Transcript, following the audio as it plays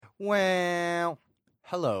Well,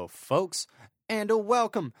 hello, folks, and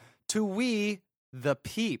welcome to We the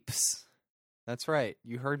Peeps. That's right,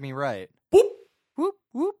 you heard me right. Whoop. Whoop,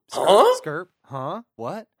 whoop, skirt, Huh? skirt, huh,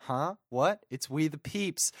 what, what? It's We the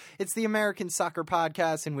Peeps. It's the American soccer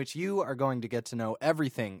podcast in which you are going to get to know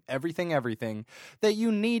everything that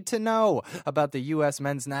you need to know about the U.S.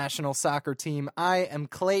 men's national soccer team. I am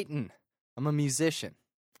Clayton. I'm a musician.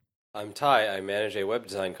 I'm Ty. I manage a web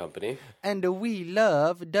design company. And we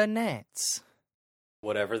love the Nets.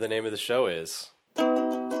 Whatever the name of the show is.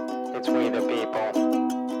 It's we the people.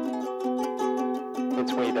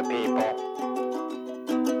 It's we the people.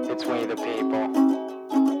 It's we the people.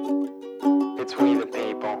 It's we the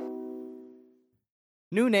people.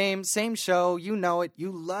 New name, same show. You know it.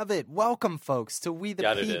 You love it. Welcome, folks, to We the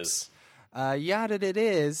Yada Peeps. it is. Yada it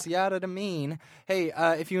is. Yada to mean. Hey,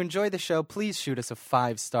 if you enjoy the show, please shoot us a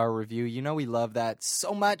 5-star review. You know we love that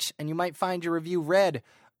so much, and you might find your review read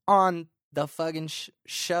on the fucking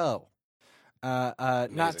show.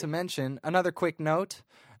 Not to mention, another quick note,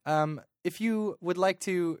 if you would like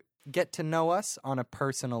to get to know us on a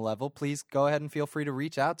personal level, please go ahead and feel free to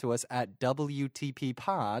reach out to us at WTP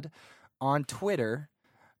Pod on Twitter.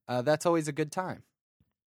 That's always a good time.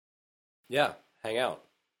 Yeah, hang out.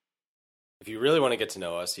 If you really want to get to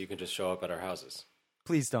know us, you can just show up at our houses.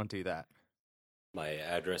 Please don't do that. My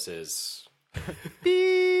address is...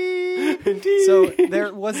 Beep. So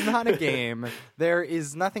there was not a game. There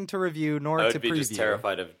is nothing to review nor I to would be preview. just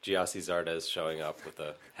terrified of Giassi Zardes showing up with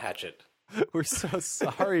a hatchet. We're so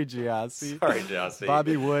sorry, Giassi. Sorry, Giassi.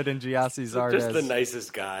 Bobby Wood and Giassi Zardes. Just the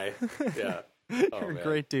nicest guy. Yeah. You're a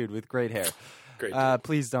great dude with great hair. Great dude.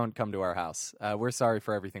 Please don't come to our house. We're sorry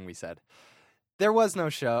for everything we said. There was no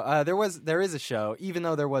show. There is a show, even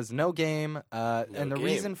though there was no game. And the game.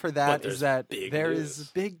 reason for that But is that big there news.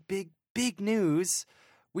 is big news.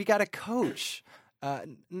 We got a coach.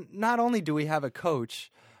 Not only do we have a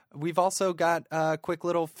coach, we've also got a quick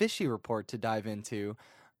little fishy report to dive into.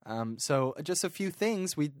 So just a few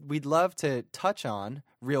things we'd love to touch on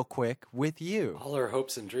real quick with you. All our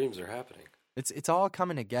hopes and dreams are happening. It's all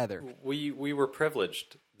coming together. We were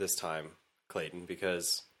privileged this time, Clayton,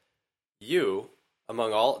 because you,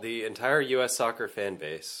 among all the entire U.S. soccer fan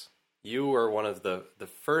base, you were one of the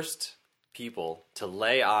first people to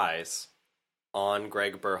lay eyes on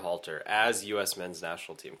Greg Berhalter as U.S. men's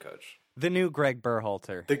national team coach. The new Greg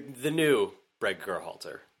Berhalter. The new Greg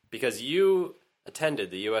Berhalter. Because you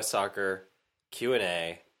attended the U.S. Soccer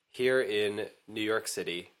Q&A here in New York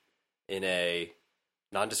City in a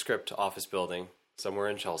nondescript office building somewhere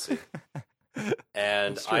in Chelsea.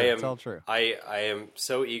 And It's true. It's all true. I am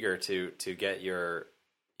so eager to get your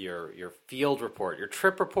field report, your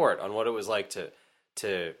trip report on what it was like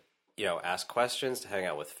to ask questions, to hang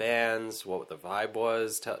out with fans, what the vibe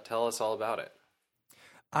was. Tell us all about it.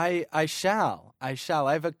 I shall. I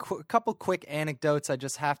have a couple quick anecdotes I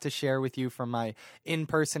just have to share with you from my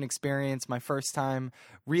in-person experience, my first time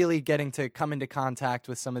really getting to come into contact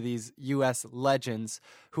with some of these U.S. legends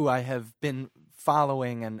who I have been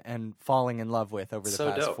following and falling in love with over the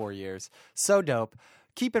past dope. 4 years. So dope.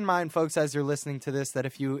 Keep in mind, folks, as you're listening to this, that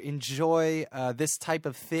if you enjoy this type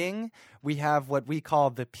of thing, we have what we call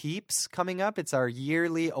the Peeps coming up. It's our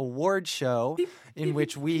yearly award show in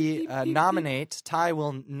which we nominate. Ty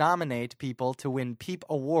will nominate people to win Peep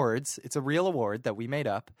Awards. It's a real award that we made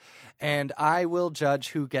up. And I will judge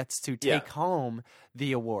who gets to take home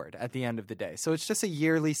the award at the end of the day. So it's just a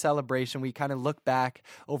yearly celebration. We kind of look back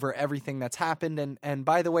over everything that's happened. And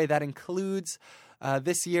by the way, that includes...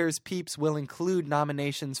 this year's Peeps will include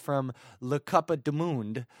nominations from Le Coupe du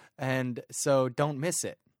Monde, and so don't miss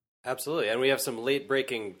it. Absolutely, and we have some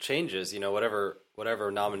late-breaking changes.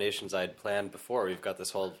 Whatever nominations I had planned before, we've got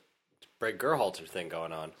this whole Greg Berhalter thing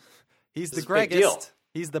going on. He's This the is a big deal. Greggest.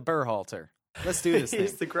 He's the Berhalter. Let's do this thing.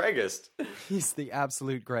 He's the Greggest. He's the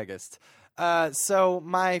absolute Greggest. So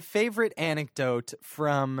my favorite anecdote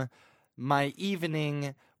from my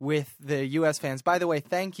evening with the U.S. fans, by the way,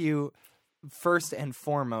 thank you first and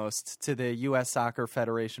foremost to the U.S. Soccer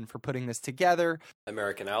Federation for putting this together.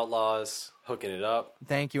 American Outlaws, hooking it up.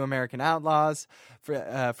 Thank you, American Outlaws,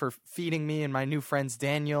 for feeding me and my new friends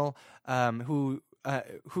Daniel, who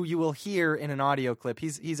you will hear in an audio clip.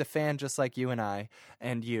 He's a fan just like you and I,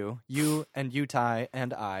 and you and you, Ty,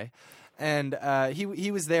 and I. And he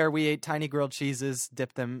was there. We ate tiny grilled cheeses,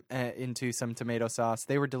 dipped them into some tomato sauce.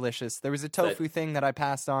 They were delicious. There was a tofu thing that I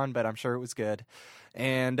passed on, but I'm sure it was good.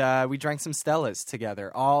 And we drank some Stellas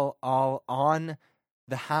together, all on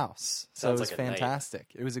the house. So Sounds it was like a night.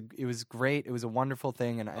 fantastic. It was great. It was a wonderful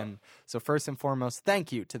thing. And so first and foremost,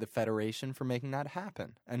 thank you to the Federation for making that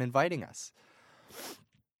happen and inviting us.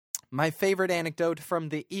 My favorite anecdote from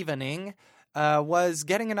the evening was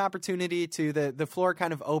getting an opportunity to the floor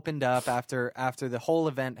kind of opened up after the whole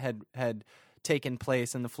event had taken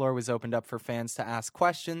place and the floor was opened up for fans to ask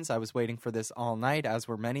questions. I was waiting for this all night, as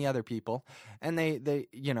were many other people, and they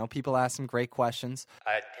people asked some great questions.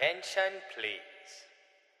 Attention, please.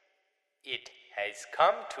 It has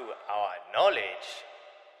come to our knowledge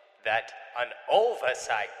that an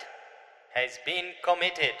oversight has been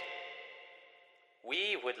committed.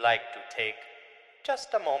 We would like to take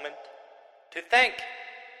just a moment to thank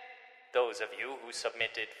those of you who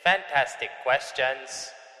submitted fantastic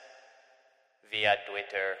questions via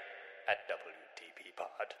Twitter at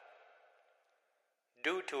WTPpod.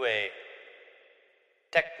 Due to a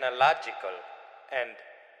technological and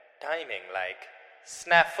timing-like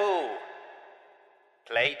snafu,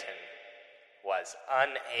 Clayton was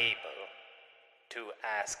unable to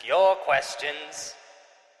ask your questions.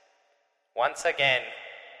 Once again,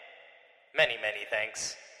 many, many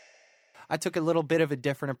thanks. I took a little bit of a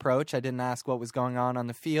different approach. I didn't ask what was going on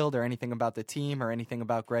the field or anything about the team or anything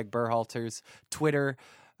about Greg Berhalter's Twitter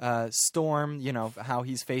storm, how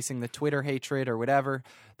he's facing the Twitter hatred or whatever.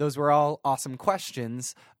 Those were all awesome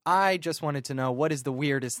questions. I just wanted to know, what is the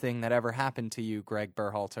weirdest thing that ever happened to you, Greg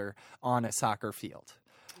Berhalter, on a soccer field?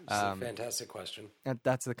 It's a fantastic question.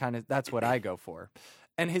 That's what I go for.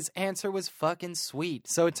 And his answer was fucking sweet.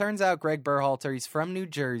 So it turns out Greg Berhalter, he's from New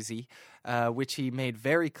Jersey, which he made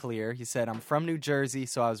very clear. He said, "I'm from New Jersey,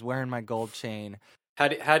 so I was wearing my gold chain." How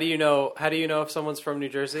do you know if someone's from New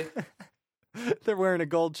Jersey? They're wearing a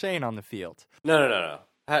gold chain on the field. No.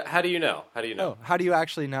 How do you know? Oh, how do you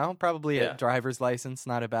actually know? Probably Yeah. a driver's license,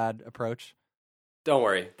 not a bad approach. Don't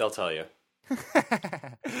worry, they'll tell you.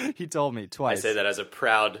 He told me twice. I say that as a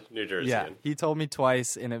proud New Jerseyan. Yeah, he told me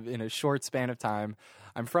twice in a short span of time.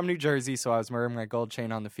 I'm from New Jersey, so I was wearing my gold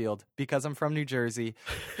chain on the field. Because I'm from New Jersey,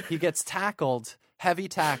 he gets tackled, heavy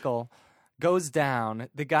tackle, goes down.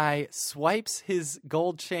 The guy swipes his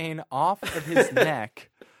gold chain off of his neck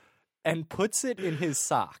and puts it in his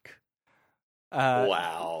sock.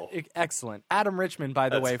 Wow. Excellent. Adam Richman, by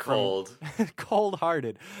the way, cold. from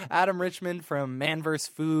cold-hearted. Adam Richman from Man vs.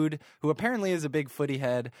 Food, who apparently is a big footy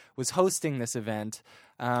head, was hosting this event.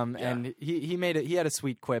 And he had a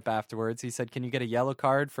sweet quip afterwards. He said, "Can you get a yellow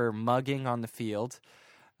card for mugging on the field?"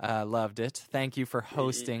 Loved it. Thank you for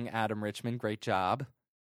hosting, Adam Richman. Great job.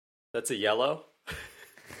 That's a yellow?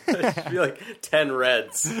 It should be like 10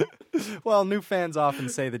 reds. Well, new fans often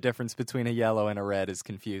say the difference between a yellow and a red is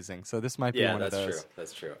confusing, so this might be one of those. Yeah,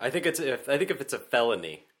 that's true. I think if it's a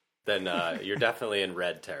felony, then you're definitely in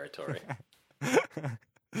red territory.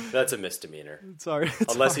 That's a misdemeanor. Sorry.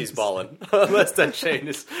 Unless he's balling. Unless that chain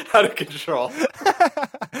is out of control.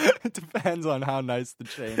 It depends on how nice the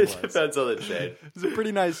chain was. It depends on the chain. It's a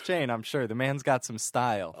pretty nice chain, I'm sure. The man's got some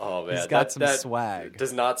style. Oh, man. He's got some swag.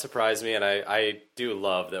 Does not surprise me, and I do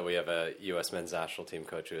love that we have a U.S. men's national team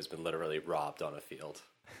coach who has been literally robbed on a field.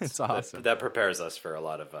 It's awesome. That prepares us for a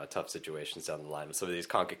lot of tough situations down the line with some of these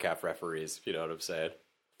CONCACAF referees, if you know what I'm saying.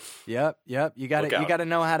 Yep. You got to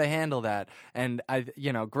know how to handle that. And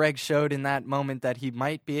Greg showed in that moment that he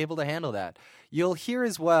might be able to handle that. You'll hear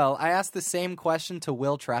as well. I asked the same question to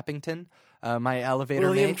Will Trappington, my elevator mate.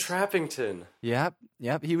 William Trappington. Yep.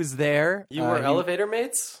 He was there. You were elevator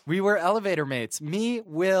mates? We were elevator mates. Me,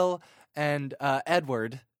 Will, and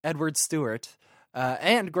Edward Stewart.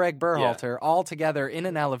 And Greg Berhalter, all together in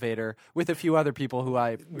an elevator with a few other people who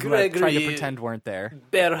I tried to pretend weren't there.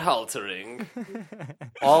 Berhaltering.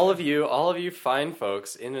 all of you fine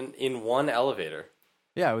folks in one elevator.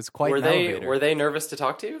 Yeah, it was quite an elevator. Were they nervous to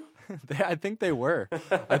talk to you? I think they were.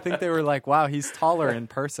 I think they were like, "Wow, he's taller in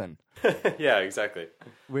person." Yeah, exactly.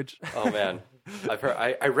 Which oh man,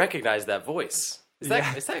 I recognize that voice. Is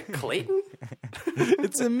that Clayton?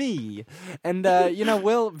 It's a me. And,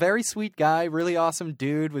 Will, very sweet guy, really awesome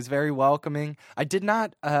dude, was very welcoming. I did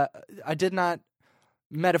not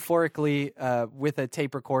metaphorically, with a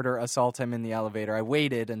tape recorder, assault him in the elevator. I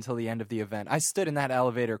waited until the end of the event. I stood in that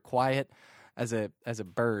elevator quiet as a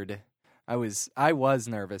bird. I was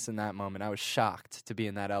nervous in that moment. I was shocked to be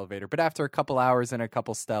in that elevator. But after a couple hours and a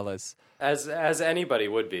couple Stellas. As anybody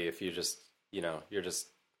would be if you just, you're just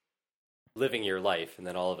living your life, and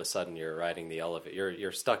then all of a sudden you're riding the elevator.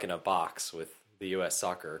 You're stuck in a box with the U.S.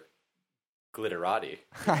 soccer glitterati.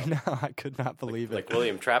 I know. I could not believe it. Like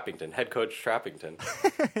William Trappington, head coach Trappington.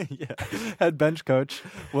 Yeah, head bench coach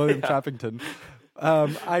William Trappington.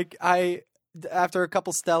 I after a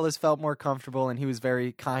couple Stellas felt more comfortable, and he was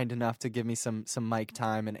very kind enough to give me some mic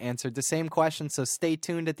time and answered the same question. So stay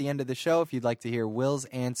tuned at the end of the show if you'd like to hear Will's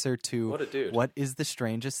answer to what a dude. What is the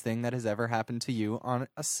strangest thing that has ever happened to you on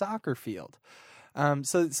a soccer field.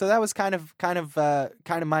 So that was kind of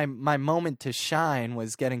my moment to shine,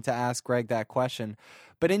 was getting to ask Greg that question.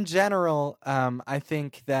 But in general, I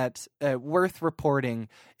think that worth reporting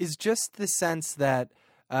is just the sense that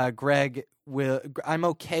Greg I'm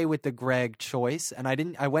okay with the Greg choice, and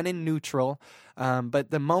I went in neutral. But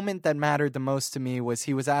the moment that mattered the most to me was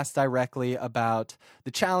he was asked directly about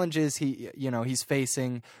the challenges he's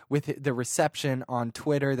facing with the reception on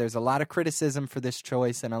Twitter. There's a lot of criticism for this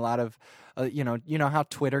choice, and a lot of you know how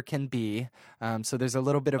Twitter can be. So there's a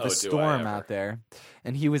little bit of a storm out there.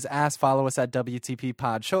 And he was asked, follow us at WTP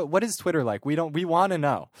Pod. What is Twitter like? We want to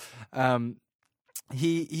know.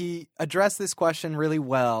 He addressed this question really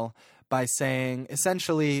well by saying,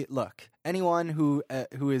 essentially, look, anyone who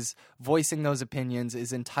is voicing those opinions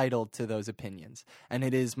is entitled to those opinions. And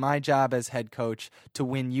it is my job as head coach to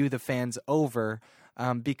win you, the fans, over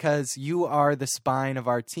because you are the spine of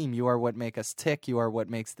our team. You are what make us tick. You are what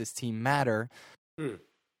makes this team matter.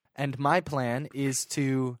 And my plan is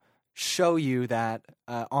to show you that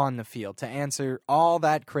on the field, to answer all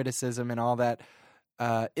that criticism and all that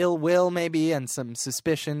ill will maybe and some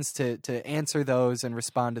suspicions, to answer those and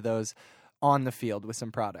respond to those on the field with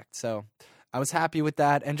some product. So I was happy with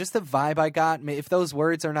that. And just the vibe I got, if those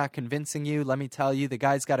words are not convincing you, let me tell you, the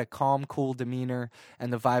guy's got a calm, cool demeanor,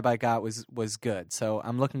 and the vibe I got was good. So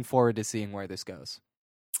I'm looking forward to seeing where this goes.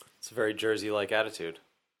 It's a very Jersey-like attitude.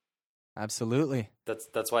 Absolutely.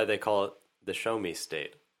 That's why they call it the show me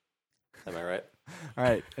state. Am I right? All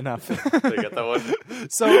right, enough. Did I get that one?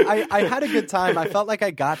 So I had a good time. I felt like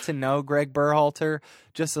I got to know Greg Berhalter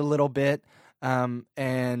just a little bit, and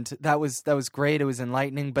that was great. It was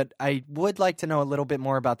enlightening. But I would like to know a little bit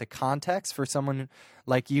more about the context for someone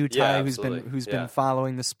like you, Ty, who's been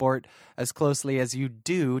following the sport as closely as you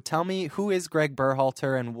do. Tell me, who is Greg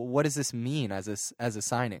Berhalter, and what does this mean as a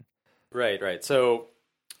signing? Right. So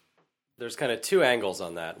there's kind of two angles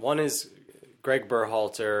on that. One is Greg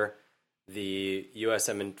Berhalter, the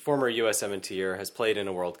former USMNTer, has played in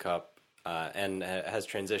a World Cup and has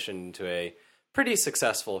transitioned to a pretty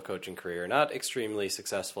successful coaching career. Not extremely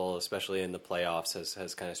successful, especially in the playoffs,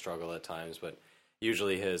 has kind of struggled at times, but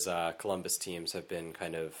usually his Columbus teams have been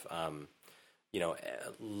kind of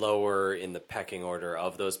lower in the pecking order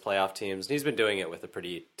of those playoff teams. And he's been doing it with a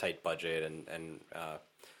pretty tight budget and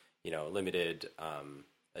limited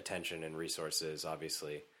attention and resources,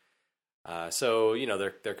 obviously. So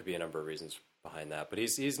there could be a number of reasons behind that, but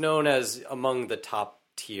he's known as among the top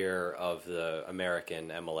tier of the American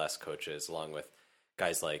MLS coaches, along with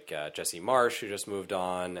guys like Jesse Marsh, who just moved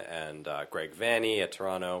on, and Greg Vanney at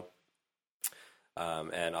Toronto,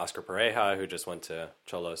 and Oscar Pareja, who just went to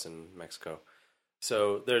Cholos in Mexico.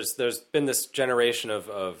 So there's been this generation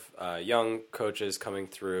of young coaches coming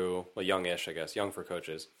through, well, youngish, I guess, young for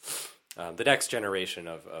coaches. The next generation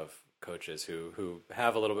of coaches who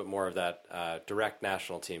have a little bit more of that direct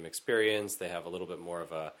national team experience. They have a little bit more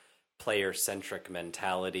of a player-centric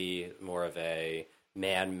mentality, more of a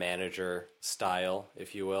man-manager style,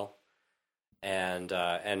 if you will. And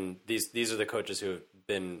these are the coaches who have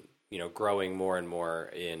been growing more and more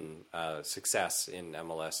in success in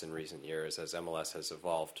MLS in recent years, as MLS has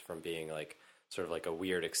evolved from being like sort of like a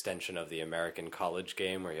weird extension of the American college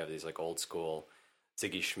game, where you have these like old school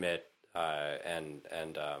Ziggy Schmidt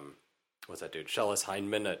and what's that dude? Shellis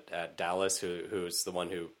Heineman at Dallas, who's the one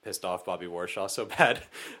who pissed off Bobby Warshaw so bad.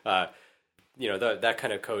 That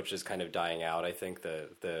kind of coach is kind of dying out. I think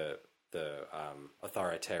the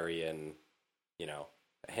authoritarian,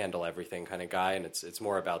 handle everything kind of guy, and it's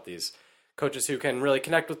more about these coaches who can really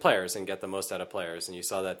connect with players and get the most out of players. And you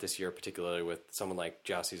saw that this year, particularly with someone like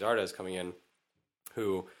Gyasi Zardes coming in,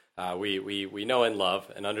 who we know and love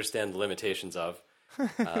and understand the limitations of.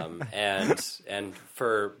 And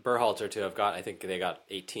for Berhalter to have got, I think they got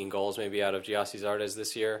 18 goals maybe out of Gyasi Zardes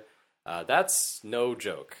this year. That's no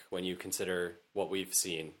joke when you consider what we've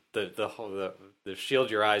seen, the shield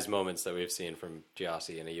your eyes moments that we've seen from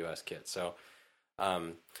Gyasi in a U.S. kit. So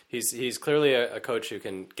he's clearly a coach who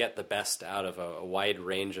can get the best out of a wide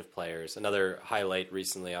range of players. Another highlight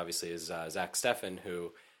recently, obviously, is Zach Steffen,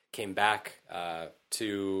 who came back or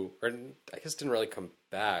I guess didn't really come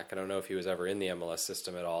back. I don't know if he was ever in the MLS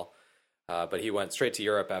system at all, but he went straight to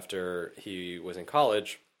Europe after he was in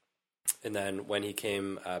college. And then when he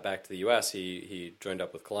came back to the U.S., he joined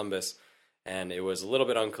up with Columbus, and it was a little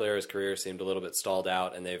bit unclear. His career seemed a little bit stalled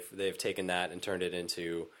out, and they've taken that and turned it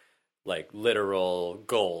into like literal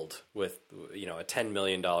gold with a $10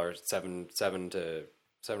 million, $7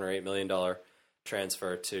 or $8 million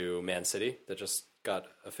transfer to Man City that just got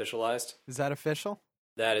officialized. Is that official?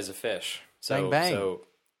 That is a fish. So, bang, bang. So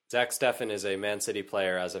Zach Steffen is a Man City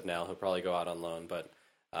player as of now. He'll probably go out on loan, but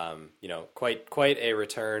Quite a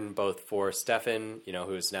return both for Stefan,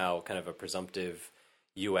 who is now kind of a presumptive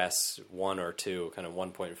US 1 or 2, kind of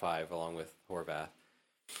 1.5 along with Horvath,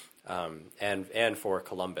 and for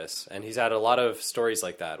Columbus. And he's had a lot of stories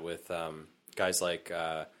like that with guys like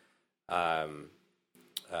the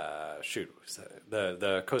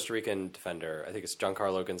Costa Rican defender, I think it's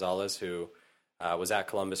Giancarlo Gonzalez, who was at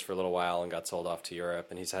Columbus for a little while and got sold off to Europe.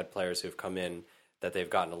 And he's had players who've come in that they've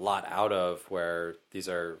gotten a lot out of, where these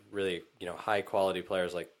are really, high quality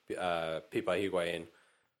players like Pipa Higuain,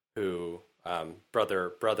 who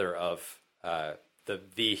brother of the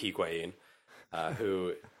Higuain,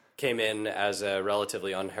 who came in as a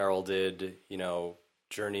relatively unheralded,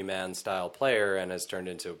 journeyman style player and has turned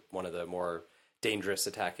into one of the more dangerous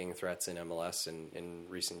attacking threats in MLS in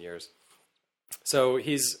recent years. So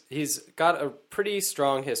he's got a pretty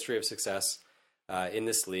strong history of success in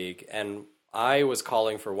this league, and I was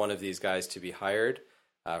calling for one of these guys to be hired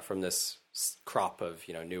from this crop of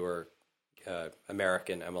newer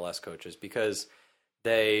American MLS coaches, because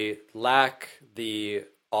they lack the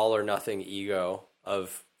all or nothing ego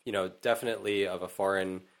of definitely of a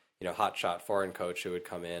foreign hotshot foreign coach who would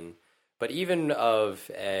come in, but even of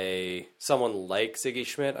someone like Ziggy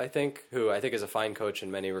Schmidt, who I think is a fine coach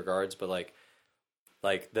in many regards, but like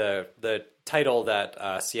the title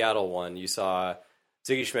that Seattle won, you saw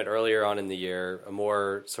Ziggy Schmidt earlier on in the year, a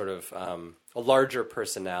more sort of a larger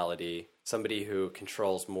personality, somebody who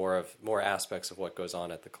controls more aspects of what goes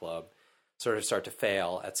on at the club, sort of start to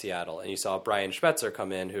fail at Seattle. And you saw Brian Schmetzer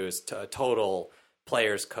come in, who's a total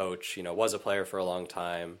players coach, was a player for a long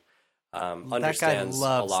time, understands that guy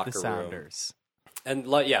loves a locker the Sounders. Room.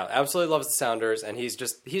 And absolutely loves the Sounders, and he's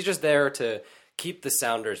just there to keep the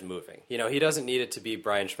Sounders moving. He doesn't need it to be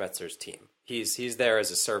Brian Schmetzer's team. He's there as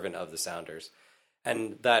a servant of the Sounders.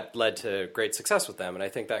 And that led to great success with them. And I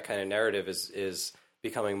think that kind of narrative is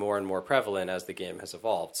becoming more and more prevalent as the game has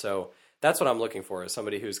evolved. So that's what I'm looking for, is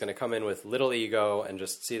somebody who's going to come in with little ego and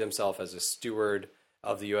just see themselves as a steward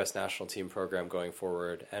of the U.S. national team program going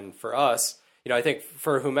forward. And for us, I think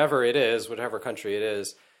for whomever it is, whatever country it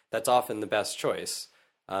is, that's often the best choice.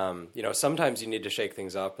 Sometimes you need to shake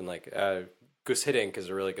things up. And Gus Hiddink is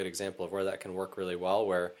a really good example of where that can work really well,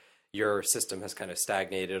 where your system has kind of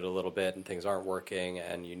stagnated a little bit and things aren't working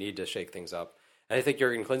and you need to shake things up. And I think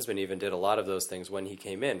Jurgen Klinsmann even did a lot of those things when he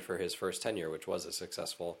came in for his first tenure, which was a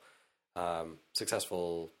successful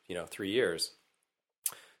 3 years.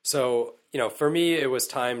 So, for me, it was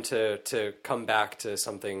time to come back to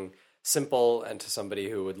something simple and to somebody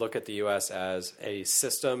who would look at the U.S. as a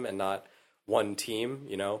system and not one team,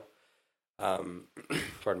 pardon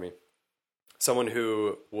me. Someone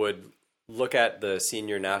who would look at the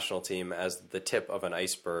senior national team as the tip of an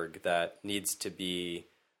iceberg that needs to be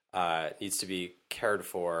cared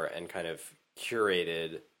for and kind of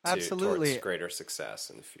curated towards greater success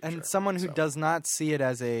in the future. And someone who does not see it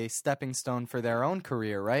as a stepping stone for their own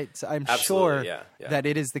career, right? So I'm Absolutely, sure yeah. that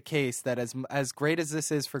it is the case that as great as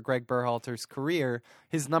this is for Greg Berhalter's career,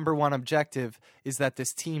 his number one objective is that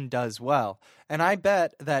this team does well. And I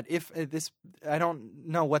bet that if this, I don't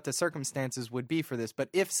know what the circumstances would be for this, but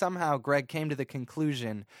if somehow Greg came to the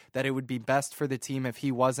conclusion that it would be best for the team if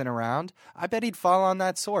he wasn't around, I bet he'd fall on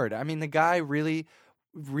that sword. I mean, the guy really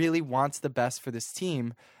wants the best for this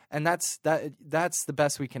team, and that's the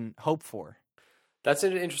best we can hope for. That's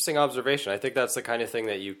an interesting observation. I think that's the kind of thing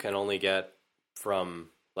that you can only get from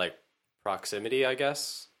proximity, I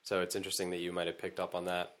guess. So it's interesting that you might have picked up on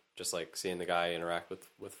that, just seeing the guy interact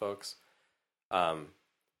with folks.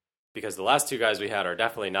 Because the last two guys we had are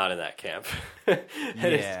definitely not in that camp.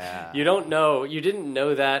 Yeah. You didn't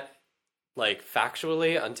know that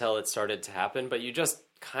factually until it started to happen, but you just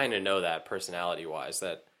kind of know that personality wise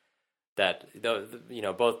that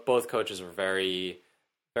both coaches were very,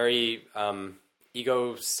 very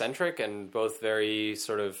egocentric and both very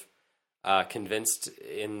sort of convinced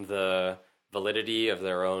in the validity of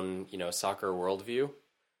their own soccer worldview,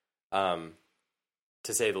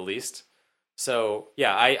 to say the least. So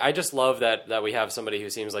yeah, I just love that we have somebody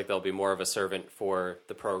who seems like they'll be more of a servant for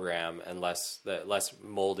the program and less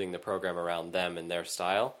molding the program around them and their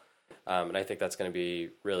style. And I think that's going to be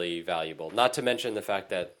really valuable. Not to mention the fact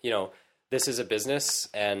that, this is a business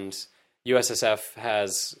and USSF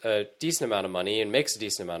has a decent amount of money and makes a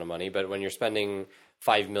decent amount of money. But when you're spending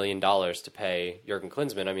 $5 million to pay Jurgen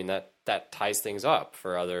Klinsmann, I mean, that ties things up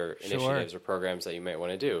for other initiatives or programs that you might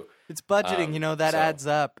want to do. It's budgeting, that adds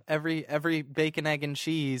up. Every bacon, egg, and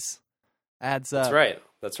cheese adds up.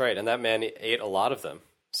 That's right. And that man ate a lot of them.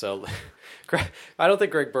 So I don't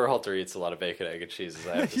think Greg Berhalter eats a lot of bacon, egg, and cheese. As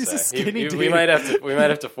I have to He's say. a skinny dude. We might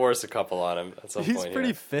have to force a couple on him at some He's point. pretty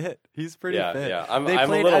here. fit. He's pretty Yeah, fit. yeah. I'm They a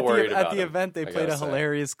played little worried at about the him, event. They I played a gotta say.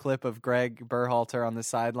 hilarious clip of Greg Berhalter on the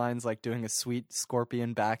sidelines, like doing a sweet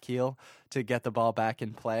scorpion back heel to get the ball back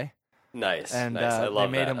in play. Nice, And, nice. I they love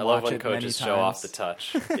made that. him I love watch when it many coaches show off the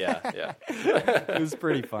times. touch. Yeah. It was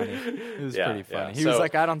pretty funny. It was Yeah, pretty funny. yeah. He was So,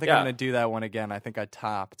 like, "I don't think yeah. I'm going to do that one again. I think I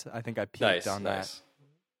topped. I think I peaked Nice, on nice.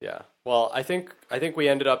 Yeah. Well, I think we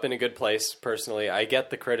ended up in a good place. Personally, I get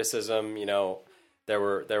the criticism. You know, there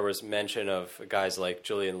was mention of guys like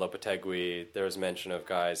Julian Lopetegui. There was mention of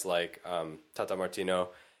guys like Tata Martino,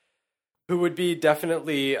 who would be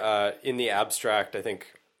definitely in the abstract. I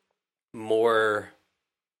think more.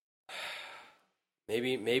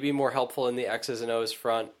 Maybe more helpful in the X's and O's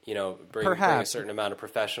front, you know, bring a certain amount of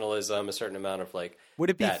professionalism, a certain amount of like. Would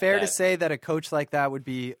it be fair to say that a coach like that would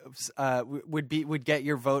get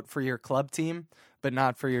your vote for your club team, but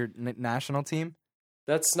not for your national team?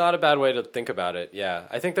 That's not a bad way to think about it. Yeah,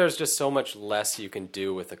 I think there's just so much less you can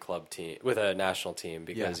do with a club team, with a national team,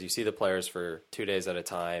 because you see the players for 2 days at a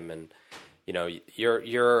time, and you know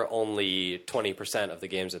you're only 20% of the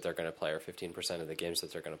games that they're going to play, or 15% of the games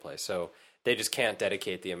that they're going to play. So they just can't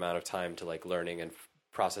dedicate the amount of time to like learning and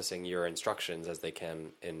processing your instructions as they can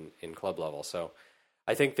in club level. So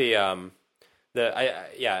I think the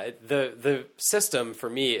system for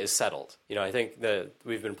me is settled. You know, I think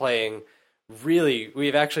we've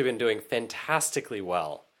actually been doing fantastically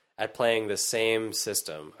well at playing the same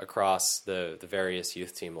system across the various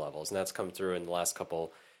youth team levels, and that's come through in the last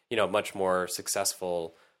couple, you know, much more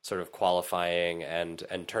successful sort of qualifying and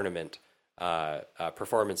tournament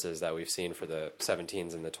performances that we've seen for the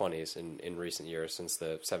 17s and the 20s in recent years, since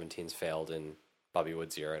the 17s failed in Bobby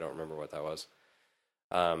Wood's year. I don't remember what that was.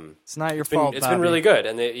 It's not your fault. It's been really good,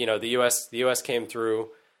 and the U.S. came through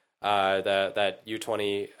that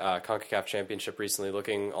U20 CONCACAF championship recently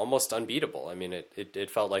looking almost unbeatable. I mean, it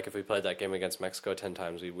felt like if we played that game against Mexico 10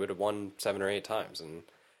 times, we would have won 7 or 8 times, and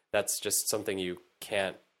that's just something you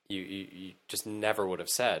just never would have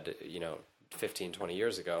said, you know, 15, 20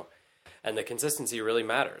 years ago. And the consistency really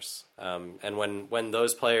matters. And when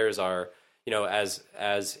those players are, you know, as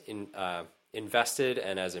invested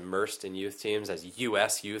and as immersed in youth teams as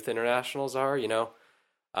U.S. youth internationals are, you know,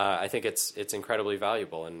 I think it's incredibly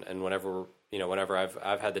valuable. And whenever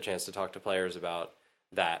I've had the chance to talk to players about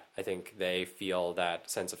that, I think they feel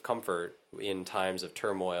that sense of comfort in times of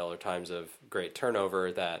turmoil or times of great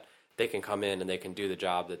turnover, that they can come in and they can do the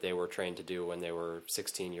job that they were trained to do when they were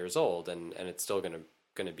 16 years old, and it's still going to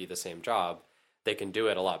be the same job. They can do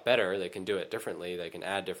it a lot better. They can do it differently. They can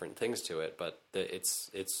add different things to it, but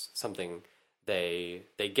it's something they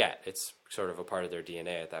get. It's sort of a part of their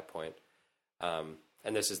DNA at that point.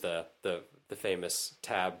 And this is the famous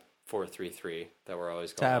tab 4-3-3 that we're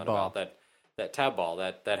always going on about. That tab ball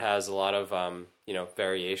that has a lot of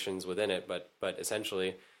variations within it, but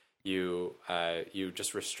essentially you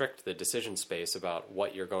just restrict the decision space about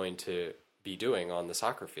what you're going to be doing on the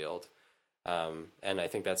soccer field. And I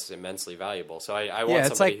think that's immensely valuable. So I want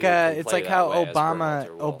somebody who can it's play like that how way as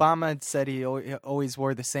Berhalter will. Obama said he always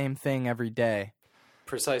wore the same thing every day.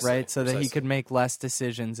 Precisely. Right, so that he could make less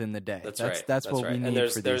decisions in the day. That's right. That's what right. we need. And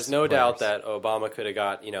there's these no players. doubt that Obama could have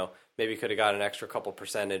got, maybe could have got an extra couple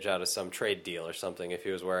percentage out of some trade deal or something if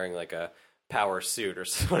he was wearing like a power suit or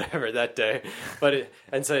whatever that day. But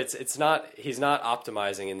he's not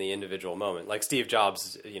optimizing in the individual moment. Like Steve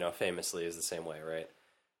Jobs, famously is the same way, right?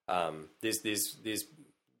 These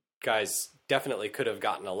guys definitely could have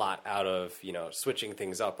gotten a lot out of switching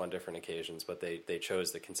things up on different occasions, but they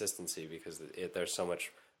chose the consistency because there's so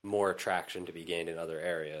much more traction to be gained in other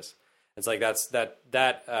areas. It's like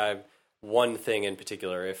that one thing in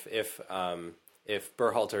particular. If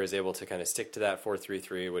Berhalter is able to kind of stick to that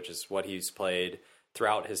 4-3-3, which is what he's played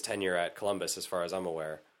throughout his tenure at Columbus, as far as I'm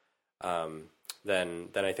aware, then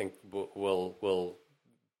I think we'll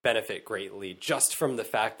benefit greatly just from the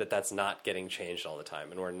fact that that's not getting changed all the time,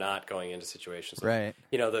 and we're not going into situations like,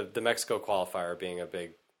 right. The Mexico qualifier being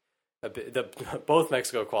both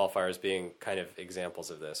Mexico qualifiers being kind of examples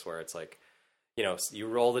of this, where it's like, you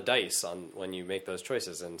roll the dice on when you make those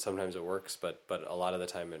choices, and sometimes it works, but a lot of the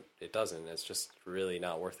time it doesn't. It's just really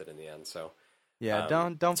not worth it in the end. So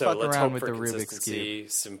don't so fuck let's around hope with for the Rubik's consistency, Cube.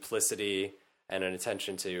 simplicity, and an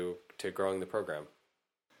attention to growing the program.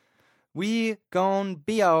 We gon'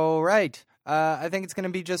 be all right. I think it's gonna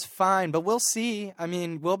be just fine, but we'll see. I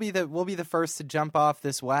mean, we'll be the first to jump off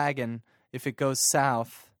this wagon if it goes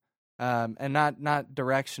south. and not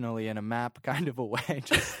directionally in a map kind of a way.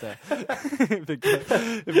 Just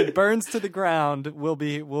if it burns to the ground, we'll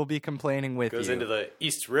be complaining with Goes you. into the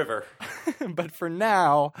East River. But for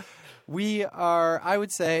now, we are, I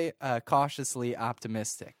would say, cautiously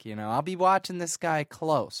optimistic. You know, I'll be watching this guy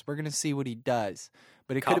close. We're gonna see what he does.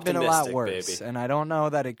 But it could have been a lot Optimistic, worse, baby. and I don't know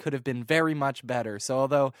that it could have been very much better. So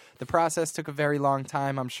although the process took a very long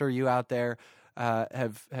time, I'm sure you out there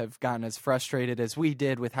have gotten as frustrated as we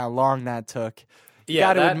did with how long that took. You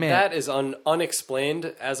Yeah, gotta admit, that is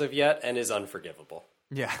unexplained as of yet and is unforgivable.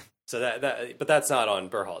 yeah, So but that's not on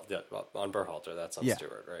Berhalter. On Berhalter, that's on Yeah.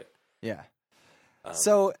 Stewart, right? yeah.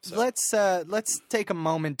 So let's take a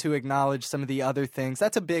moment to acknowledge some of the other things.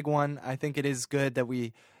 That's a big one. I think it is good that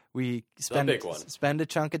we spend big one. spend a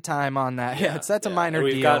chunk of time on that. Yeah, that's a minor And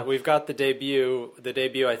deal. We've got the debut. The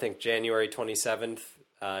debut, I think, January 27th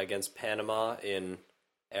against Panama in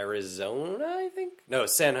Arizona. I think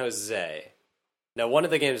San Jose. No, one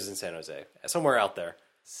of the games is in San Jose, somewhere out there.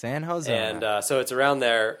 San Jose, And so it's around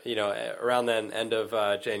there, around then, end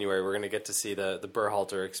of January, we're going to get to see the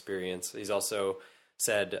Berhalter experience. He's also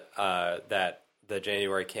said that the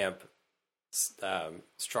January camp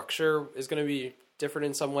structure is going to be different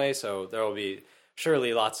in some way, so there will be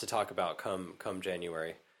surely lots to talk about come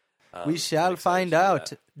January. we shall excited find to see out.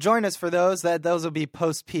 that. Join us for those. Those will be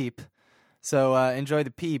post peep. So enjoy the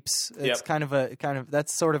peeps. It's Yep. kind of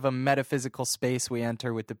that's sort of a metaphysical space we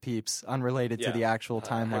enter with the peeps, unrelated to Yeah. the actual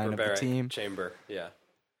timeline of the Hyperbaric team. chamber, yeah.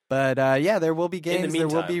 But yeah, there will be games. There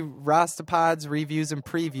will be meantime- Rastapods, reviews, and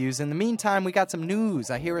previews. In the meantime, we got some news.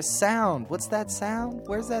 I hear a sound. What's that sound?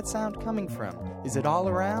 Where's that sound coming from? Is it all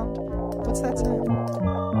around? What's that sound?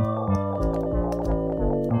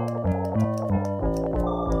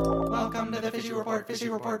 Welcome to the Fishy Report, Fishy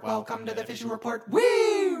Report. Welcome to the Fishy Report.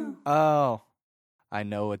 Woo! Oh, I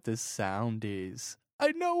know what this sound is.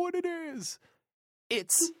 I know what it is.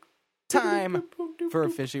 It's time for a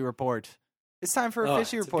Fishy Report. It's time for a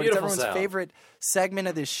Fishy it's a Report. It's beautiful everyone's sound. favorite segment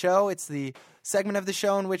of this show. It's the segment of the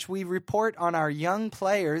show in which we report on our young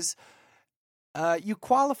players. You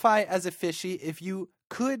qualify as a Fishy if you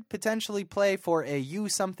could potentially play for a U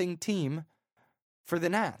something team for the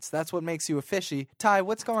Nats. That's what makes you a Fishy. Ty,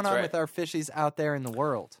 what's going on right. with our Fishies out there in the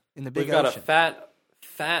world, in the big We've got ocean? a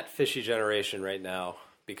fat fishy generation right now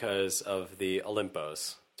because of the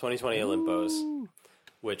Olympos, 2020 Olympos,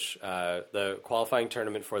 which the qualifying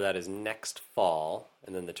tournament for that is next fall,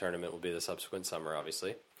 and then the tournament will be the subsequent summer,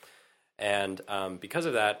 obviously. And because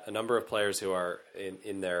of that, a number of players who are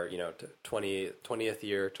in their 20th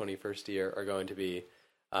year, 21st year are going to be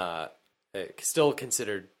still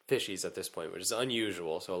considered fishies at this point, which is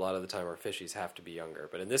unusual. So a lot of the time our fishies have to be younger.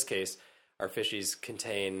 But in this case, our fishies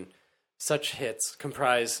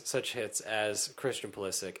comprise such hits as Christian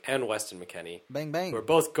Pulisic and Weston McKennie. Bang, bang. Who are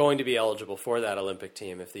both going to be eligible for that Olympic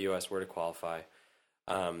team if the U.S. were to qualify,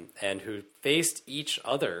 and who faced each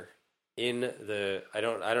other in the I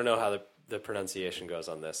don't know how the pronunciation goes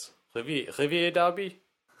on this. Rivier Derby,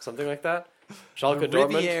 something like that. Schalke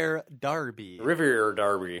Dortmund. Rivier Derby.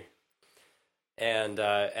 Derby. And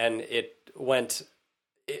it went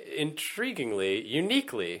intriguingly,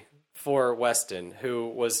 uniquely for Weston, who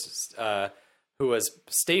was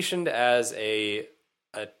stationed as a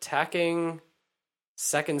attacking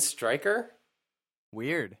second striker.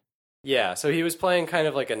 Weird. Yeah, so he was playing kind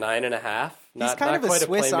of like a 9.5. He's kind of a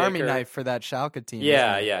Swiss Army knife for that Schalke team.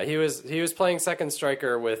 Yeah, isn't he? yeah. He was playing second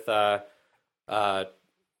striker with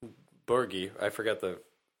Burgi. I forget the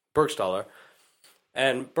Burgstaller.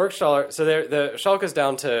 And Burgstaller, so the Schalke's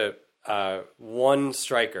down to one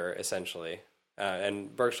striker essentially,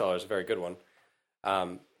 and Burgstaller is a very good one.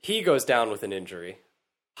 He goes down with an injury.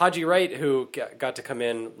 Haji Wright, who got to come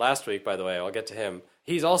in last week, by the way, I'll get to him.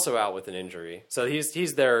 He's also out with an injury, so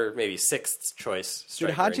he's their maybe sixth choice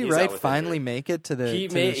striker. Did Haji and he's out Wright with finally injury. make it to the He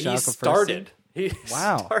Schalke first started. team? He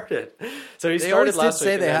Wow. started. So he They started always did last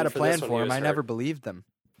say week, they and had a then plan this one for he him. was I never hurt. believed them.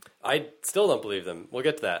 I still don't believe them. We'll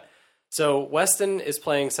get to that. So Weston is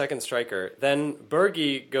playing second striker. Then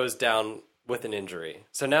Berge goes down with an injury.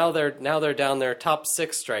 So now they're down their top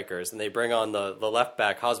six strikers, and they bring on the left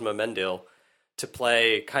back Hosma Mendil to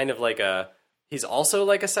play kind of like he's also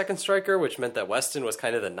like a second striker, which meant that Weston was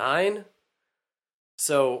kind of the 9.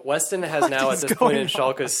 So Weston has What now at is this point in going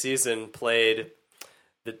on? Schalke's season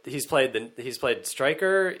he's played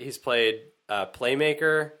striker, he's played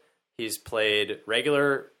playmaker, he's played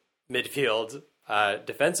regular midfield,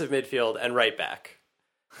 defensive midfield, and right back.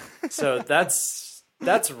 So that's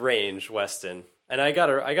range, Weston, and I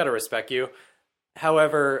gotta respect you.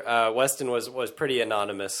 However, Weston was pretty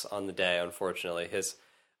anonymous on the day. Unfortunately, his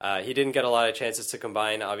He didn't get a lot of chances to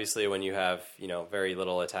combine, obviously, when you have, very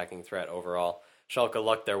little attacking threat overall. Schalke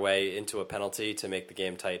lucked their way into a penalty to make the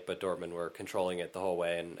game tight, but Dortmund were controlling it the whole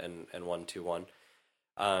way and won 2-1.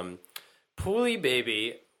 Pooley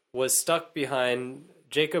Baby was stuck behind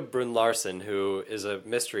Jacob Brun Larsen, who is a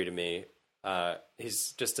mystery to me.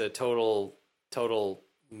 He's just a total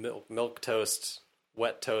milk toast,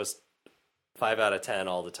 wet toast, 5 out of 10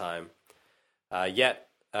 all the time. Yet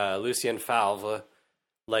Lucien Favre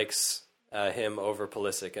likes him over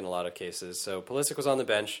Pulisic in a lot of cases. So Pulisic was on the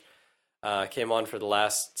bench, came on for the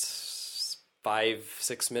last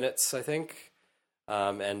 5-6 minutes, I think,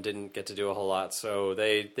 and didn't get to do a whole lot. So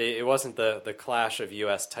it wasn't the clash of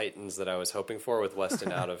U.S. Titans that I was hoping for, with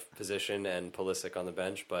Weston out of position and Pulisic on the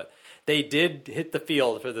bench. But they did hit the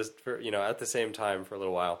field for at the same time for a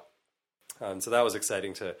little while. So that was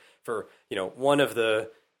exciting for one of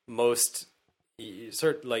the most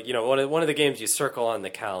one of the games you circle on the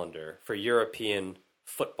calendar for European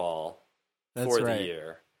football for the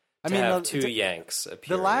year. To have two Yanks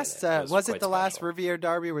appear. The last was it the last special. Riviera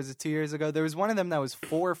Derby? Or was it 2 years ago? There was one of them that was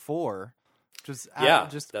 4-4, which was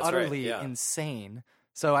just utterly insane.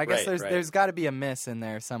 So I guess there's got to be a miss in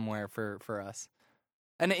there somewhere for us.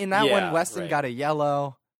 And in that one, Weston got a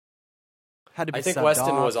yellow. Had to be. I think subbed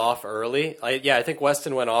Weston off. was off early. I think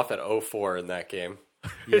Weston went off at 0-4 in that game.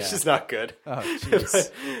 Which is not good. Oh, jeez.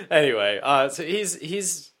 Anyway, so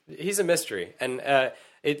he's a mystery, and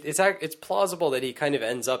it's plausible that he kind of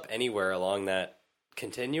ends up anywhere along that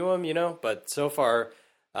continuum, But so far,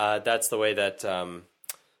 that's the way that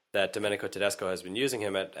that Domenico Tedesco has been using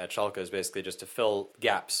him at Schalke, is basically just to fill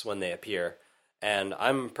gaps when they appear, and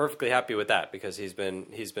I'm perfectly happy with that, because he's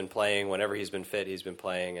been playing whenever he's been fit. He's been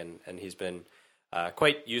playing, and he's been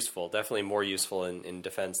quite useful. Definitely more useful in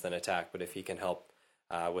defense than attack. But if he can help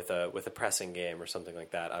with a pressing game or something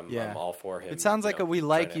like that, I'm all for him. It sounds like a we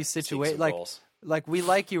like you situation. Like we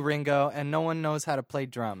like you, Ringo, and no one knows how to play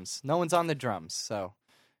drums. No one's on the drums, so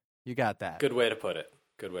you got that. Good way to put it.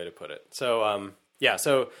 So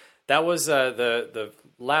so that was the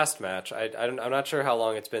last match. I'm not sure how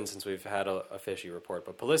long it's been since we've had a fishy report,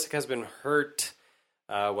 but Pulisic has been hurt.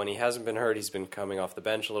 When he hasn't been hurt, he's been coming off the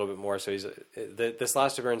bench a little bit more. So this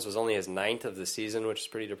last appearance was only his 9th of the season, which is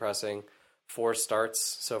pretty depressing. 4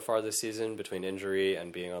 starts so far this season between injury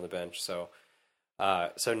and being on the bench. So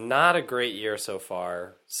not a great year so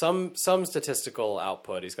far. Some statistical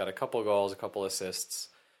output. He's got a couple goals, a couple assists.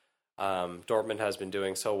 Dortmund has been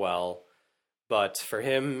doing so well, but for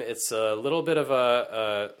him, it's a little bit of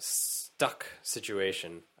a stuck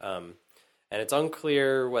situation. And it's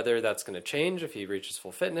unclear whether that's going to change if he reaches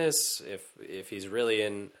full fitness, if he's really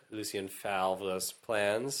in Lucien Favre's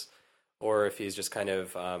plans, or if he's just kind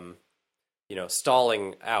of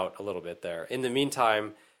stalling out a little bit there. In the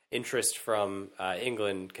meantime, interest from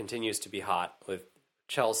England continues to be hot, with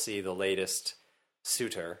Chelsea the latest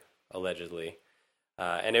suitor, allegedly.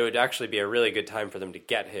 And it would actually be a really good time for them to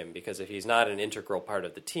get him, because if he's not an integral part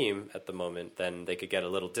of the team at the moment, then they could get a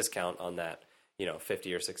little discount on that, $50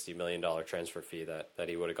 or $60 million transfer fee that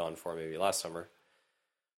he would have gone for maybe last summer.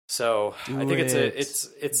 So I think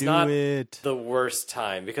it's not the worst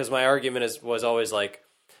time, because my argument was always like,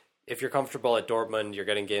 if you're comfortable at Dortmund, you're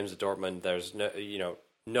getting games at Dortmund, there's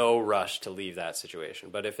no rush to leave that situation.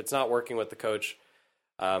 But if it's not working with the coach,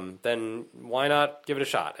 then why not give it a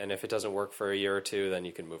shot? And if it doesn't work for a year or two, then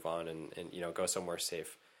you can move on and go somewhere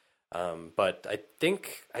safe. But I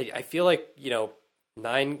think I feel like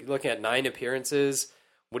looking at 9 appearances,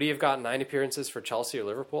 would he have gotten 9 appearances for Chelsea or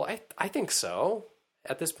Liverpool? I think so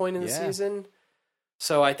at this point in the season.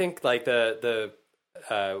 So I think like the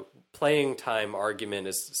playing time argument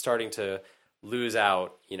is starting to lose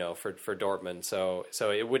out, for Dortmund.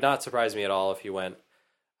 So it would not surprise me at all if he went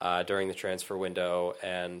during the transfer window,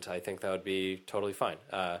 and I think that would be totally fine.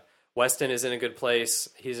 Weston is in a good place.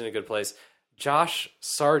 He's in a good place. Josh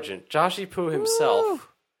Sargent, Joshy Poo himself,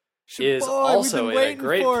 is also in a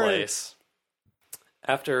great place.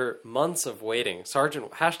 After months of waiting, Sargent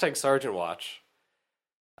Watch.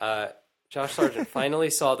 Josh Sargent finally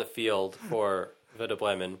saw the field for Werder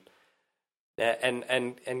Bremen,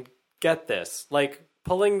 and get this, like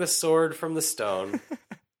pulling the sword from the stone.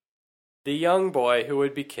 The young boy who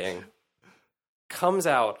would be king comes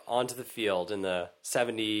out onto the field in the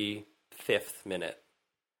 75th minute.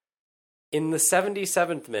 In the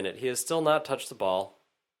 77th minute, he has still not touched the ball.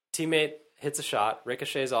 Teammate hits a shot,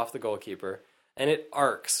 ricochets off the goalkeeper, and it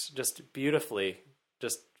arcs just beautifully,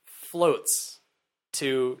 just floats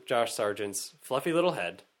to Josh Sargent's fluffy little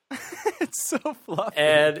head. It's so fluffy.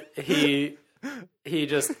 And he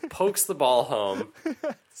just pokes the ball home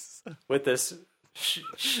with this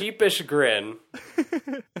sheepish grin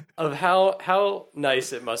of how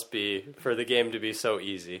nice it must be for the game to be so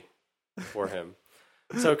easy for him.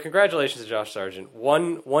 So congratulations to Josh Sargent.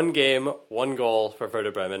 One game, 1 goal for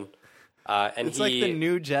Werder Bremen. And it's like the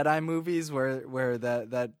new Jedi movies where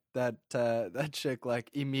that chick like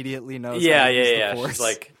immediately knows. Yeah, how to use the yeah. Force. She's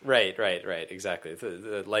like, right, exactly.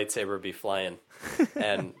 The lightsaber be flying,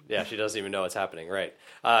 and yeah, she doesn't even know what's happening, right?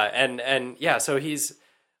 And yeah, so he's.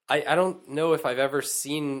 I don't know if I've ever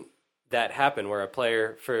seen that happen where a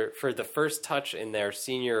player for the first touch in their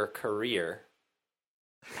senior career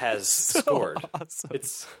has scored. Awesome.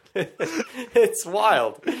 It's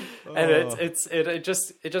wild, and it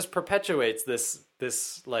just perpetuates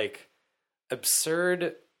this like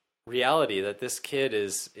absurd reality that this kid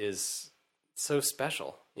is so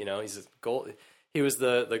special. You know, he was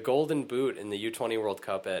the golden boot in the U20 World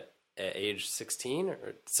Cup at age 16,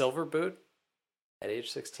 or silver boot at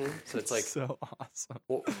age 16. So it's like so awesome.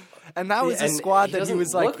 Well, and that was a squad that he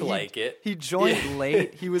was like, he joined Yeah.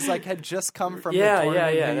 late. He was like, had just come from the yeah.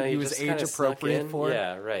 tournament. No, he was just kinda age snuck appropriate in. for it.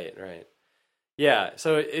 Yeah, right. Yeah,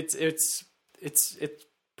 so it's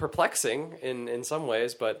perplexing in some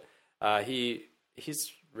ways, but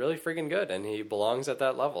he's really freaking good, and he belongs at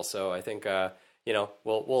that level. So I think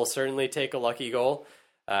we'll certainly take a lucky goal,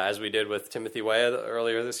 as we did with Timothy Weah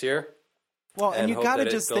earlier this year. Well, and you hope got to that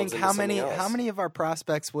it just builds think into how something many else. of our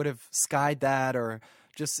prospects would have skied that, or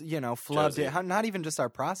just flubbed Josie. it. Not even just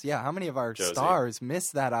our how many of our Josie. stars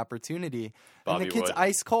missed that opportunity? Bobby And the kid's Wood.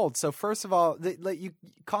 ice cold. So first of all, you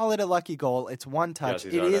call it a lucky goal. It's one touch.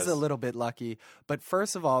 Yes, It is Zardes. a little bit lucky, but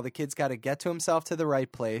first of all, the kid's got to get to himself to the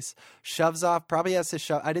right place. Shoves off. Probably has to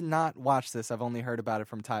shove. I did not watch this. I've only heard about it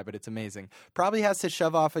from Ty, but it's amazing. Probably has to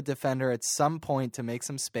shove off a defender at some point to make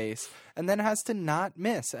some space, and then has to not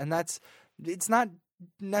miss. And it's not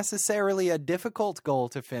necessarily a difficult goal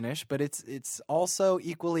to finish, but it's also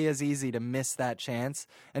equally as easy to miss that chance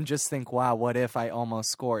and just think, wow, what if I almost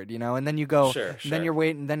scored, and then you go, Sure. then you're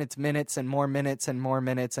waiting, then it's minutes and more minutes and more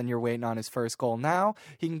minutes, and you're waiting on his first goal. Now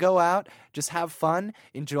he can go out, just have fun,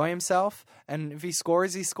 enjoy himself, and if he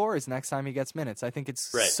scores, he scores next time he gets minutes. I think it's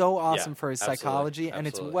Right. so awesome Yeah, for his absolutely. psychology, and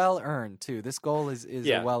it's Absolutely. well earned too. This goal is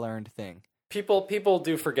Yeah. a well earned thing. People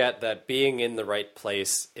do forget that being in the right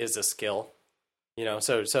place is a skill.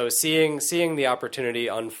 So seeing the opportunity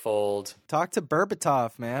unfold. Talk to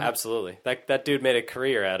Berbatov, man. Absolutely. That dude made a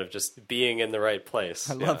career out of just being in the right place.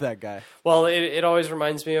 I love that guy. Well, it always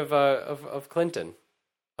reminds me of Clinton,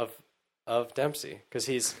 of Dempsey, because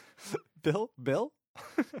he's Bill? Bill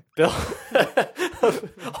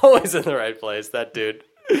always in the right place. That dude,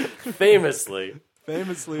 famously.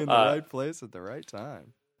 Famously in the right place at the right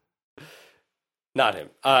time. Not him.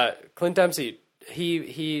 Clint Dempsey.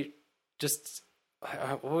 He just.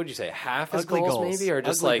 What would you say? Half his Ugly goals, goals. maybe, or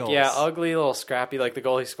just Ugly like goals. ugly little scrappy, like the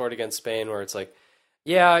goal he scored against Spain, where it's like,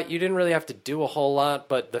 yeah, you didn't really have to do a whole lot,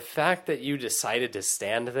 but the fact that you decided to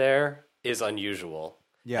stand there is unusual.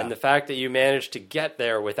 Yeah. And the fact that you managed to get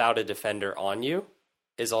there without a defender on you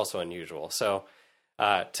is also unusual. So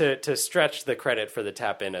to stretch the credit for the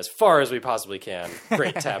tap in as far as we possibly can,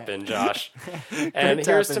 great tap in, Josh. And Great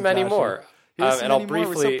here's tap to in, many Josh. more. Here's to And I'll many more.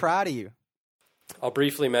 We're so briefly. proud of you. I'll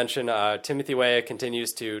briefly mention Timothy Weah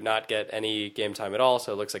continues to not get any game time at all,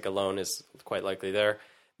 so it looks like a loan is quite likely there.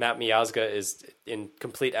 Matt Miazga is in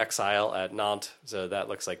complete exile at Nantes, so that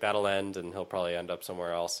looks like that'll end, and he'll probably end up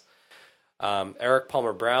somewhere else. Eric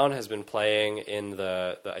Palmer Brown has been playing in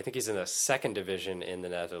the I think he's in the second division in the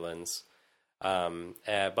Netherlands, but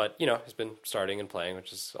has been starting and playing,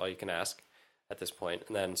 which is all you can ask at this point.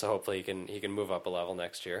 And then so hopefully he can move up a level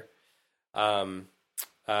next year.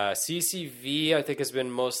 CCV, I think, has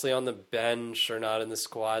been mostly on the bench or not in the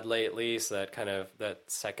squad lately, so that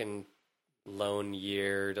second loan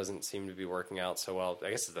year doesn't seem to be working out so well. I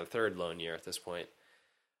guess it's the third loan year at this point.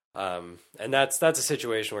 And that's a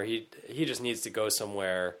situation where he just needs to go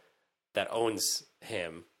somewhere that owns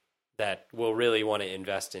him, that will really want to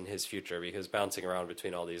invest in his future, because bouncing around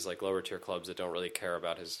between all these like lower tier clubs that don't really care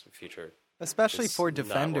about his future. Especially It's for not working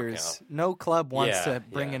defenders. out. No club wants Yeah, to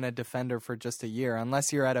bring yeah. in a defender for just a year,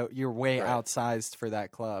 unless you're way Right. outsized for that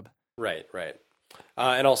club. Right.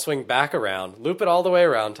 And I'll swing back around, loop it all the way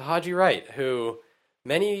around to Haji Wright, who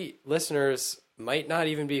many listeners might not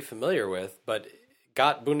even be familiar with, but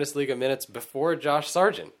got Bundesliga minutes before Josh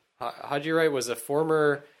Sargent. Haji Wright was a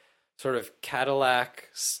former sort of Cadillac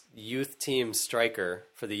youth team striker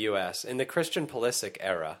for the U.S. in the Christian Pulisic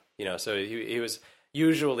era. So he was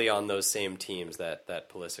usually on those same teams that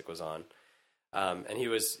Pulisic was on. And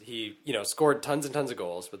he scored tons and tons of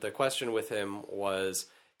goals, but the question with him was,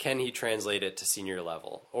 can he translate it to senior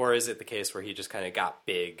level? Or is it the case where he just kind of got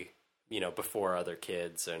big before other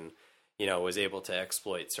kids, and was able to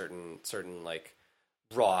exploit certain like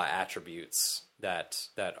raw attributes that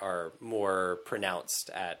are more pronounced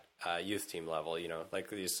at youth team level. Like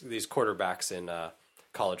these quarterbacks in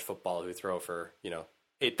college football who throw for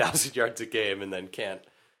 8,000 yards a game and then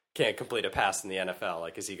can't complete a pass in the NFL.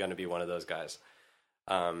 Like, is he going to be one of those guys?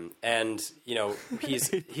 And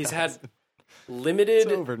he's had limited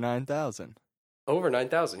It's over 9,000. over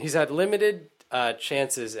 9,000. He's had limited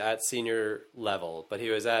chances at senior level, but he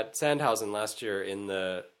was at Sandhausen last year in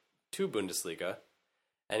the 2 Bundesliga,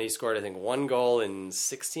 and he scored, I think, 1 goal in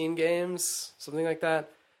 16 games, something like that.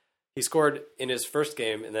 He scored in his first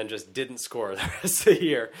game and then just didn't score the rest of the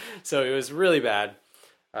year. So it was really bad.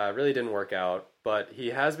 Really didn't work out. But he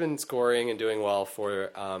has been scoring and doing well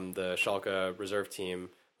for the Schalke reserve team,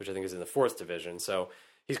 which I think is in the 4th division. So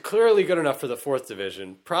he's clearly good enough for the 4th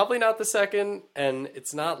division. Probably not the 2nd, and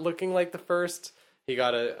it's not looking like the 1st. He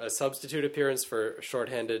got a substitute appearance for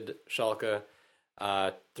shorthanded Schalke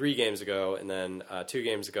 3 games ago, and then 2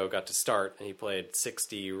 games ago got to start, and he played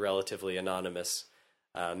 60 relatively anonymous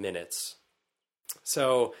minutes.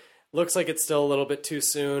 So looks like it's still a little bit too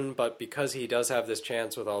soon, but because he does have this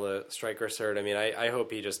chance with all the strikers hurt, I mean, I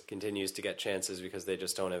hope he just continues to get chances because they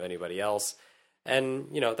just don't have anybody else. And,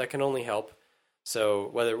 that can only help. So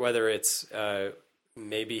whether it's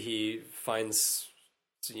maybe he finds,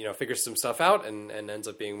 figures some stuff out and ends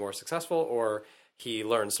up being more successful, or he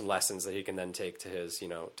learns some lessons that he can then take to his,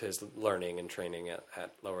 to his learning and training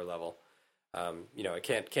at lower level.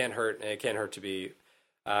 It can't hurt, and it can't hurt to be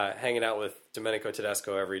hanging out with Domenico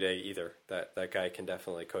Tedesco every day either. That guy can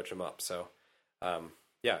definitely coach him up. So,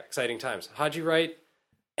 exciting times. Haji Wright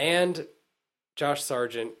and Josh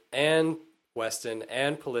Sargent and Weston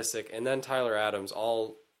and Pulisic and then Tyler Adams,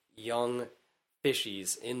 all young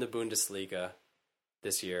fishies in the Bundesliga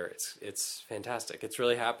this year. It's fantastic. It's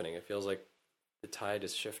really happening. It feels like the tide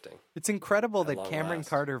is shifting. It's incredible that long Cameron last.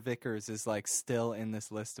 Carter-Vickers is like still in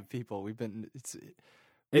this list of people.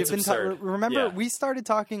 It's absurd. Remember, Yeah. we started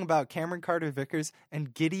talking about Cameron Carter-Vickers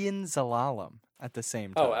and Gideon Zalalem at the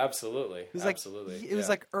same time. Oh, absolutely. It was Absolutely. Like, it was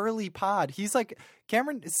like early pod. He's like,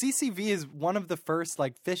 CCV is one of the first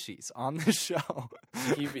like fishies on the show.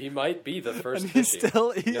 he might be the first And he's fishy.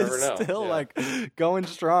 still never know. Yeah. like going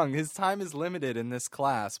strong. His time is limited in this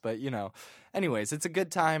class, but anyways, it's a good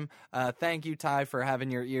time. Thank you, Ty, for having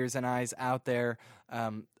your ears and eyes out there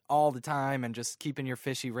all the time and just keeping your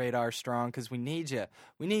fishy radar strong, because we need you.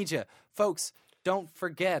 We need you, folks. Don't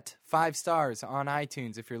forget 5 stars on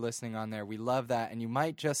iTunes if you're listening on there. We love that, and you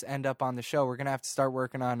might just end up on the show. We're gonna have to start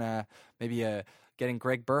working on maybe getting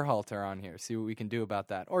Greg Berhalter on here. See what we can do about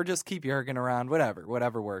that, or just keep Jurgen around.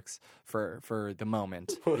 Whatever works for the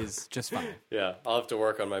moment is just fine. Yeah, I'll have to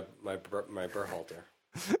work on my Berhalter.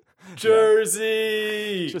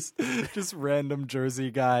 Jersey! Just random Jersey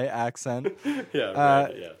guy accent. Yeah,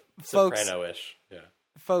 right, yeah. Folks- Soprano-ish. Yeah.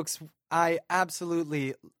 Folks, I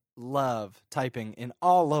absolutely love typing in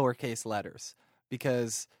all lowercase letters,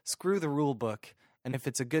 because screw the rule book, and if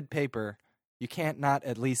it's a good paper, you can't not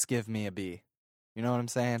at least give me a B. You know what I'm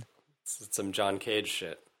saying? It's some John Cage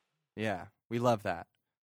shit. Yeah, we love that.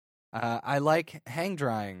 I like hang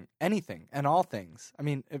drying anything and all things. I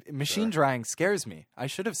mean, machine drying scares me. I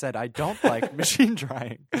should have said I don't like machine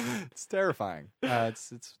drying. It's terrifying.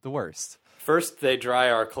 It's the worst. First, they dry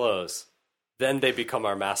our clothes. Then they become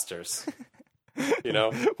our masters.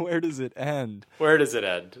 Where does it end? Where does it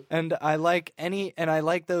end? And I like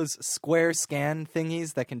those square scan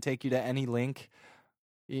thingies that can take you to any link.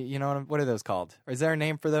 You know what are those called? Or is there a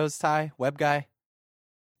name for those, Ty? Web guy?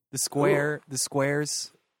 The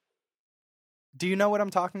squares. Do you know what I'm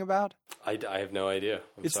talking about? I have no idea.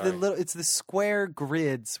 It's sorry. it's the square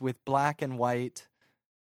grids with black and white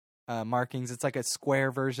markings. It's like a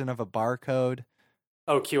square version of a barcode.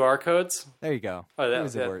 Oh, QR codes? There you go. Oh,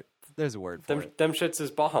 There's a word for it. Them shits is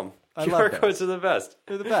bomb. I QR love codes are the best.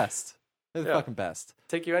 They're the best. They're the Yeah. fucking best.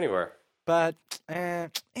 Take you anywhere. But oh,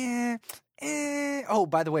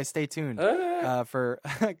 by the way, stay tuned for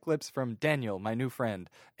clips from Daniel, my new friend,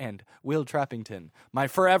 and Will Trappington, my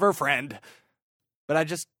forever friend. But I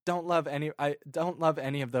just don't love any. I don't love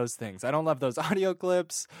any of those things. I don't love those audio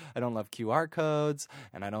clips. I don't love QR codes,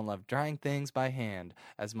 and I don't love drying things by hand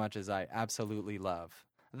as much as I absolutely love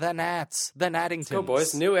the Nats, the Nattingtons. Go,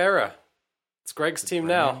 boys. New era. It's Greg's team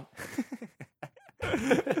now.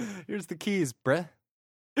 Here's the keys, bruh.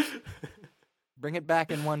 Bring it back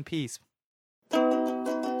in one piece.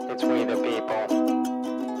 It's we the people.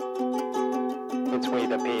 It's we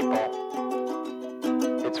the people.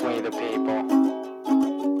 It's we the people.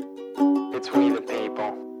 It's we the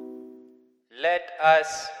people. Let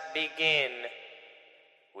us begin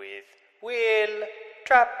with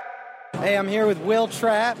Trap. Hey, I'm here with Will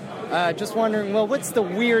Trapp. Just wondering, Will, what's the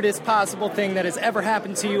weirdest possible thing that has ever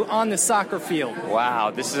happened to you on the soccer field?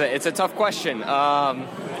 Wow, it's a tough question. I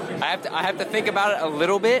have to think about it a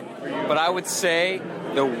little bit, but I would say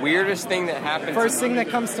the weirdest thing that happened. First thing that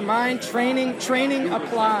comes to mind, training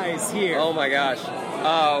applies here. Oh my gosh.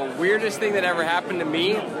 Weirdest thing that ever happened to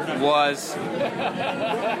me was,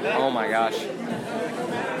 oh my gosh.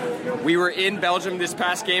 We were in Belgium this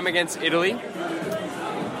past game against Italy.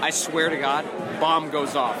 I swear to God, bomb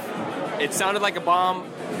goes off. It sounded like a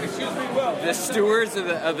bomb. Excuse me, Will. The stewards of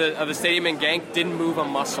the stadium in Genk didn't move a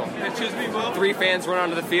muscle. Excuse me, Will. 3 fans run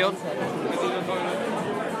onto the field.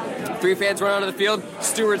 3 fans run onto the field.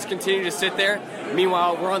 Stewards continue to sit there.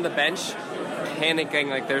 Meanwhile, we're on the bench, panicking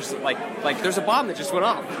like there's a bomb that just went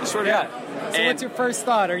off. I swear to God. So what's your first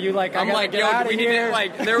thought? Are you like, I'm like, get yo, out of we need here? to,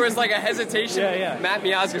 like, there was like a hesitation. Yeah. Matt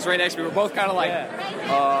Miazga's right next to me. We're both kind of like,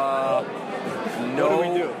 What do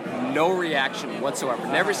we do? No reaction whatsoever.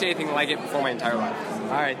 Never seen anything like it before my entire life.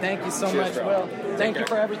 All right, thank you so Cheers, much, bro. Will. Thank you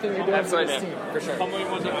for everything you're doing Absolutely, for this team. for sure.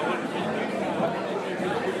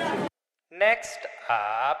 Next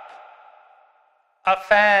up, a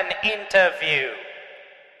fan interview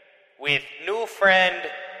with new friend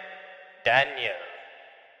Daniel.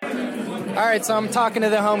 All right, so I'm talking to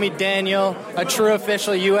the homie Daniel, a true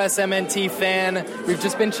official USMNT fan. We've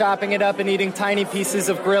just been chopping it up and eating tiny pieces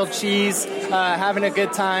of grilled cheese, having a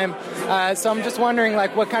good time. So I'm just wondering,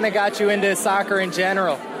 like, what kind of got you into soccer in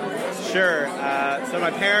general? Sure. So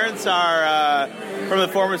my parents are from the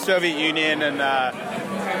former Soviet Union, and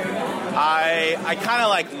I kind of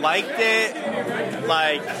liked it.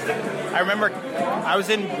 Like, I remember I was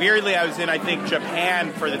in I think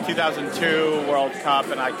Japan for the 2002 World Cup,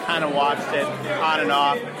 and I kind of watched it on and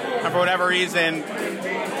off. And for whatever reason,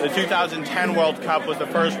 the 2010 World Cup was the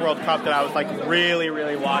first World Cup that I was like really,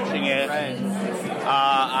 really watching it. Right.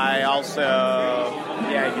 I also,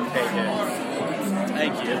 yeah, you can take it.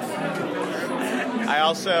 Thank you. I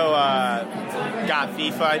also got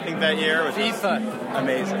FIFA, I think, that year. Which FIFA.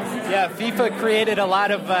 Amazing. Yeah, FIFA created a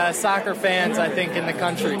lot of soccer fans, I think, in the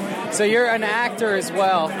country. So you're an actor as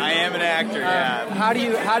well. I am an actor, yeah. How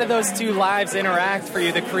do those two lives interact for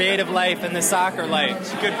you, the creative life and the soccer life?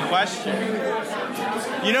 It's a good question.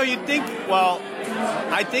 You know, you'd think, well,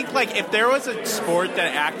 I think, like, if there was a sport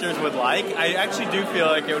that actors would like, I actually do feel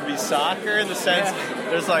like it would be soccer, in the sense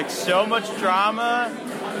there's, like, so much drama.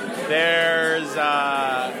 There's,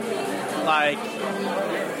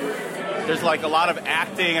 there's a lot of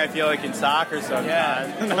acting, I feel like, in soccer sometimes.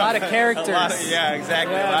 Yeah, a lot of characters. Yeah,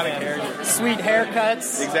 exactly, a lot of characters. Sweet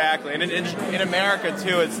haircuts. Exactly, and in America,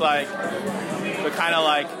 too, it's, like, the kind of,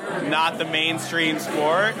 like, not the mainstream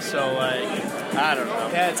sport, so, like, I don't know.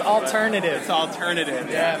 Yeah, it's alternative. It's alternative,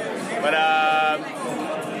 yeah. But,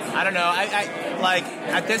 I don't know. I like,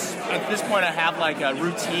 at this point, I have, like, a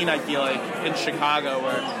routine, I feel like, in Chicago,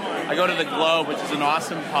 where I go to the Globe, which is an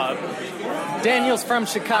awesome pub. Daniel's from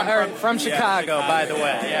Chicago. Chicago, by the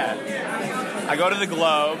way. Yeah. I go to the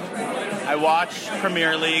Globe. I watch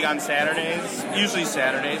Premier League on Saturdays, usually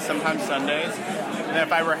Saturdays, sometimes Sundays. And then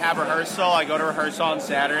if I have rehearsal, I go to rehearsal on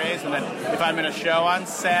Saturdays. And then if I'm in a show on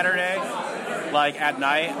Saturday, like at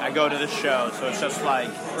night, I go to the show. So it's just like,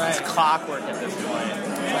 it's clockwork at this point.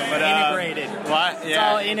 But, integrated. What? It's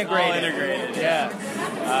all integrated. All integrated. Yeah.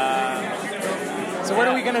 So what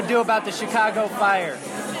are we going to do about the Chicago Fire?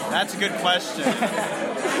 That's a good question.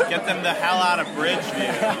 Get them the hell out of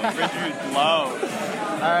Bridgeview. Bridgeview's low.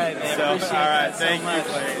 All right, man. So, all right, Appreciate that so thank much.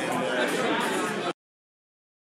 you, Clayton.